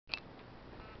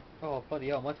Oh bloody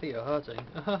hell, my feet are hurting.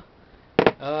 What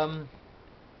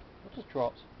just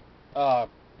dropped? Oh,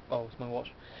 it's my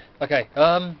watch. Okay,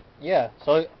 yeah,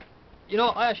 so,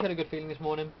 I actually had a good feeling this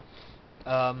morning.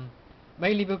 Um,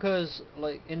 Mainly because,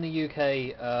 like, in the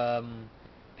UK,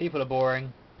 people are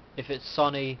boring. If it's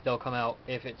sunny, they'll come out.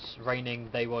 If it's raining,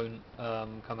 they won't,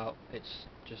 come out. It's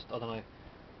just, I don't know,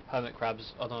 hermit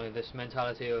crabs. I don't know, this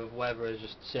mentality of weather is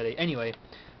just silly. Anyway,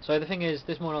 so the thing is,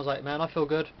 this morning I was like, man, I feel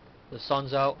good. The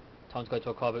sun's out. Time to go to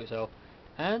a car boot sale.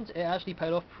 And it actually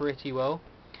paid off pretty well.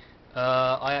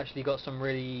 I actually got some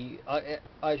I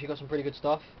actually got some pretty good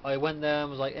stuff. I went there and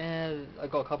was like, I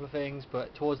got a couple of things,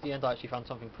 but towards the end I actually found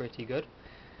something pretty good.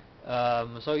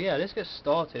 So yeah, let's get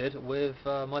started with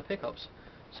my pickups.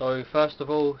 So first of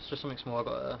all, it's just something small. I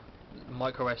got a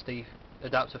micro SD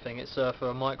adapter thing. It's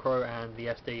for a micro and the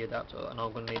SD adapter, and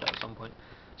I'm gonna need that at some point.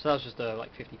 So that's just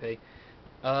like 50p.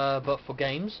 But for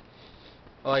games,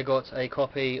 I got a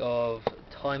copy of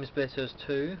Time Splitters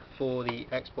 2 for the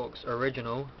Xbox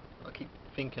original. I keep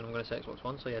thinking I'm going to say Xbox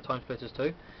One, so yeah, Time Splitters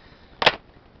 2.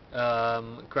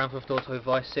 Grand Theft Auto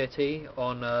Vice City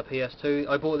on PS2.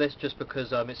 I bought this just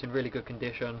because it's in really good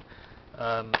condition.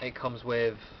 It comes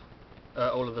with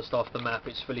all of the stuff, the map,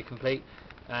 it's fully complete,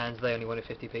 and they only wanted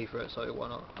 50p for it, so why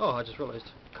not? Oh, I just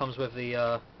realised. Comes with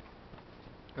the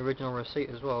original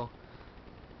receipt as well.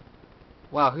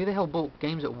 Wow, who the hell bought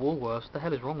games at Woolworths? What the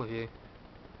hell is wrong with you?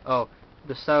 Oh,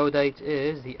 the sale date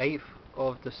is the 8th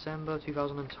of December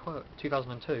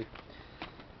 2002.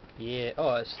 Yeah,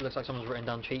 oh, it looks like someone's written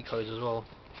down cheat codes as well.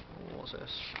 What's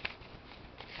this?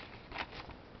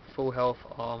 Full health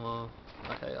armor.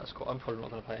 Okay, that's cool. I'm probably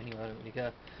not going to play it anyway, I don't really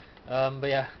care. But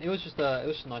yeah, it was just a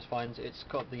nice find. It's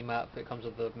got the map, it comes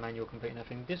with the manual complete and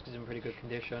everything. Disc is in pretty good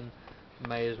condition.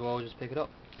 May as well just pick it up.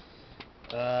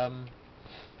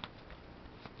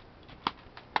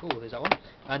 Cool, there's that one.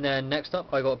 And then next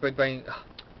up, I got Big Brain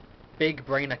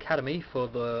Academy for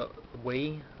the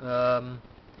Wii.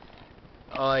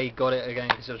 I got it again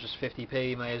because it was just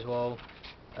 50p, may as well.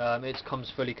 It comes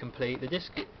fully complete. The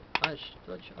disc, no,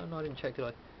 I didn't check, did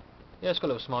I? Yeah, it's got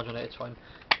a little smudge on it, it's fine.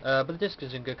 But the disc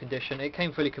is in good condition. It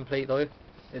came fully complete though.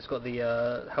 It's got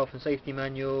the health and safety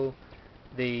manual,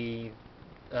 the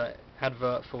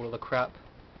advert for all the crap,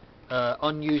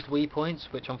 unused Wii points,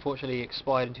 which unfortunately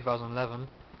expired in 2011.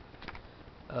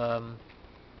 What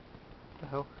the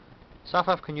hell? South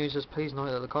African users, please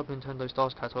note that the Club Nintendo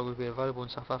Stars catalogue will be available in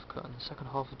South Africa in the second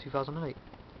half of 2008.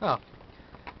 Ah,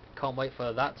 can't wait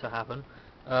for that to happen.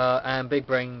 And Big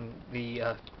Brain,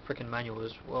 the frickin' manual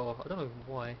as well. I don't know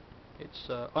why. It's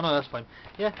oh no, that's fine.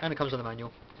 Yeah, and it comes with the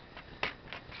manual.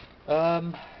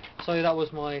 So that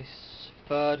was my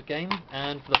third game,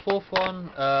 and for the fourth one,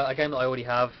 a game that I already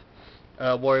have,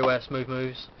 WarioWare Smooth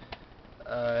Moves.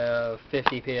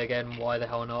 50p again, why the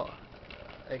hell not?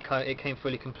 It came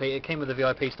fully complete. It came with the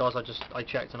VIP stars. I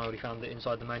checked and I already found it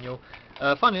inside the manual.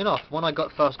 Funnily enough, when I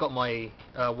first got my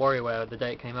WarioWare the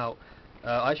day it came out,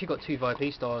 I actually got 2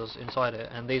 VIP stars inside it,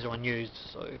 and these are unused.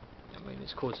 So I mean,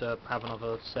 it's cool to have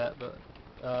another set. But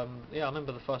yeah, I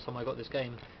remember the first time I got this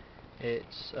game, it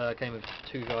came with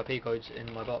 2 VIP codes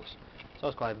in my box, so I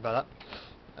was quite happy about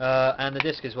that. And the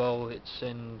disc as well, it's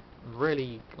in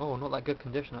really, not that good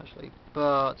condition actually,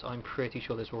 but I'm pretty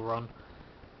sure this will run.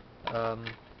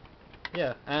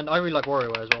 Yeah, and I really like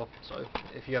WarioWare as well, so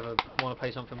if you ever want to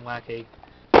play something wacky,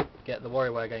 get the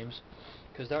WarioWare games,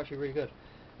 because they're actually really good.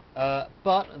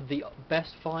 But the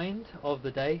best find of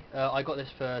the day, I got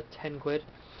this for 10 quid.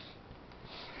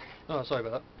 Oh, sorry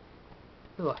about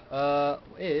that.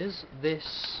 Is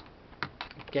this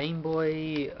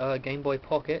GameBoy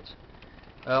Pocket.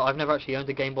 I've never actually owned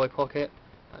a Game Boy Pocket.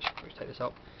 I should probably take this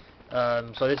out.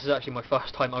 So this is actually my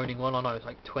first time owning one. I know it's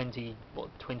like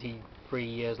 23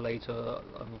 years later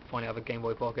I'm finally have a Game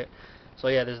Boy Pocket. So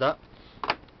yeah, there's that.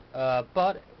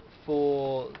 But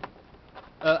for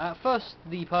at first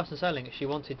the person selling it, she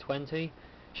wanted 20.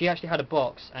 She actually had a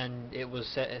box and it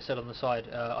said on the side,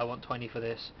 I want 20 for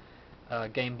this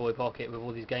Game Boy Pocket with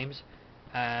all these games,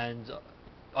 and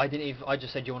I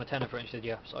just said, do you want a tenner for it? And she said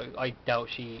yeah. So I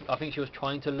think she was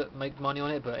trying to make money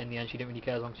on it, but in the end she didn't really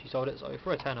care as long as she sold it. So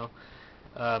for a tenner,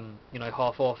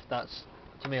 half off, that's,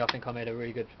 to me, I think I made a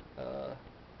really good,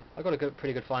 I got a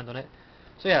pretty good find on it.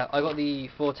 So yeah,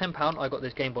 for £10 I got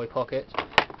this Game Boy Pocket,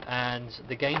 and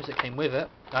the games that came with it,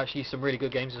 actually some really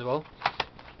good games as well.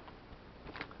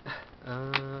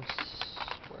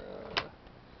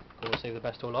 We'll save the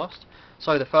best till last.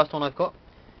 So the first one I've got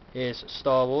is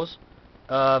Star Wars.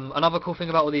 Another cool thing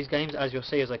about all these games, as you'll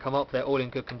see as they come up, they're all in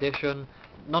good condition.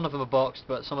 None of them are boxed,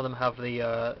 but some of them have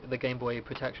the Game Boy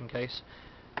protection case.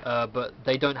 But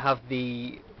they don't have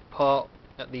the part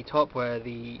at the top where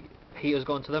the heater's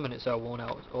gone to them, and it's worn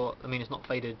out, or I mean it's not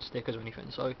faded stickers or anything.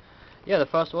 So yeah, the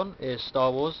first one is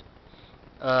Star Wars.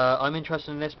 I'm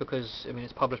interested in this because I mean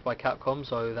it's published by Capcom,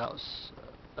 so that's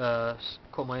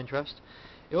caught my interest.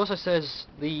 It also says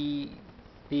the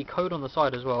code on the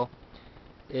side as well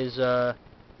is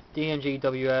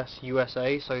DMGWS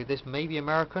USA, so this may be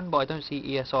American, but I don't see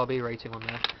ESRB rating on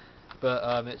there.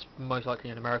 But it's most likely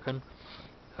an American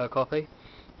copy.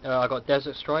 I got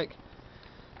Desert Strike,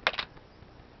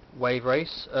 Wave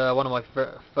Race, one of my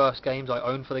first games I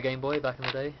owned for the Game Boy back in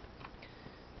the day.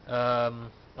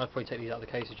 I'd probably take these out of the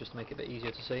cases just to make it a bit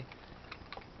easier to see.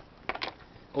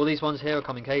 All these ones here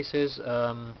come in cases.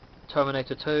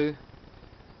 Terminator 2,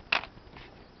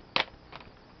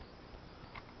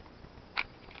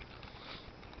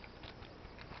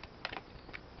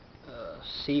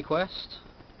 Sequest,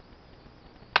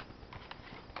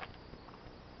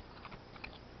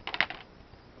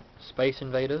 Space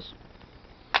Invaders,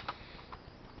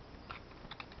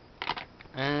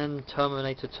 and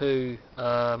Terminator 2.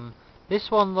 This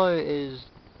one though is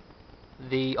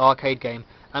the arcade game,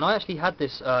 and I actually had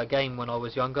this game when I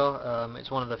was younger.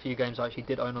 It's one of the few games I actually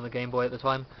did own on the Game Boy at the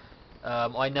time.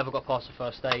 I never got past the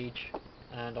first stage,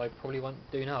 and I probably won't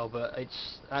do now, but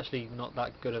it's actually not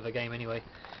that good of a game anyway.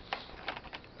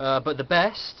 But the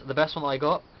best one that I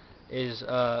got is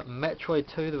Metroid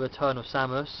 2: The Return of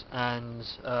Samus, and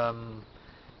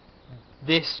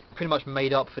this pretty much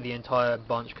made up for the entire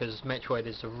bunch because Metroid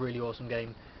is a really awesome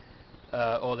game,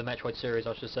 or the Metroid series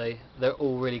I should say. They're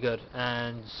all really good,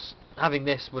 and having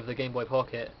this with the Game Boy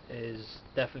Pocket is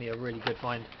definitely a really good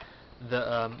find that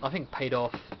I think paid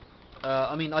off.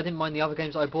 I mean, I didn't mind the other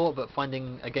games I bought, but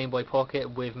finding a Game Boy Pocket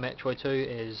with Metroid 2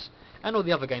 is, and all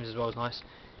the other games as well, is nice.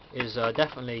 Is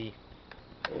definitely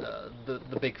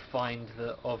the big find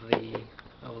of the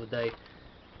day.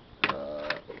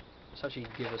 Let's actually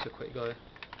give this a quick go.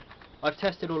 I've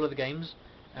tested all of the games,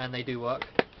 and they do work.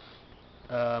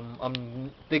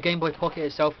 The Game Boy Pocket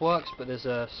itself works, but there's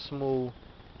a small.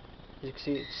 As you can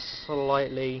see, it's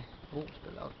slightly. Oh, it's a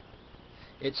bit loud.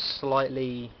 It's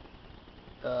slightly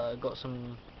got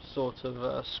some sort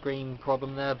of screen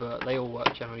problem there, but they all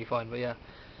work generally fine. But yeah,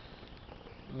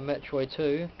 Metroid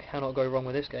 2 cannot go wrong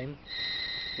with this game,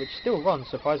 which still runs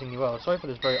surprisingly well. Sorry for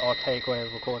this very archaic way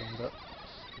of recording, but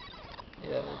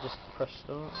yeah, just press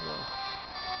start. Yeah.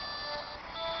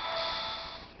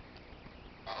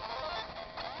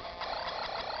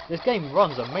 This game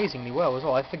runs amazingly well as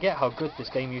well. I forget how good this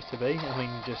game used to be. I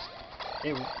mean, just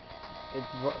it's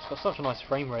got such a nice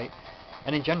frame rate,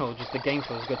 and in general, just the game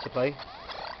feels good to play.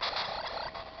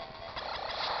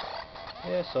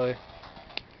 Yeah, so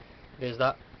there's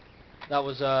that. That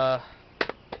was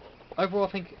overall,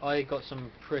 I think I got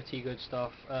some pretty good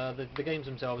stuff. The games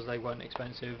themselves, they weren't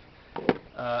expensive,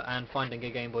 and finding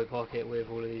a Game Boy Pocket with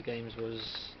all of these games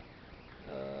was,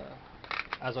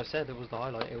 as I said, it was the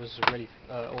highlight. It was really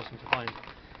awesome to find.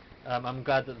 I'm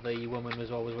glad that the woman as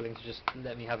well was willing to just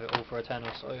let me have it all for a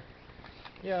tenner. So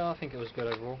yeah, I think it was good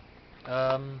overall.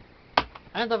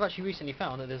 And I've actually recently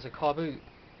found that there's a car boot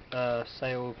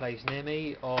sale place near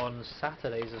me on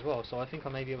Saturdays as well, so I think I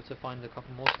may be able to find a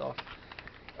couple more stuff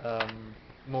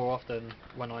more often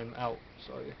when I'm out.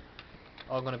 So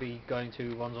I'm going to be going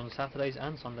to ones on Saturdays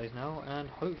and Sundays now, and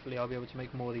hopefully I'll be able to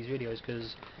make more of these videos,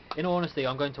 because in all honesty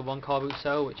I'm going to one car boot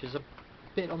sale, which is a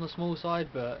bit on the small side,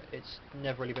 but it's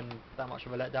never really been that much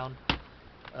of a letdown.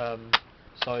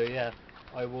 So yeah,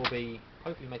 I will be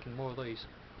hopefully making more of these.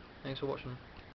 Thanks for watching.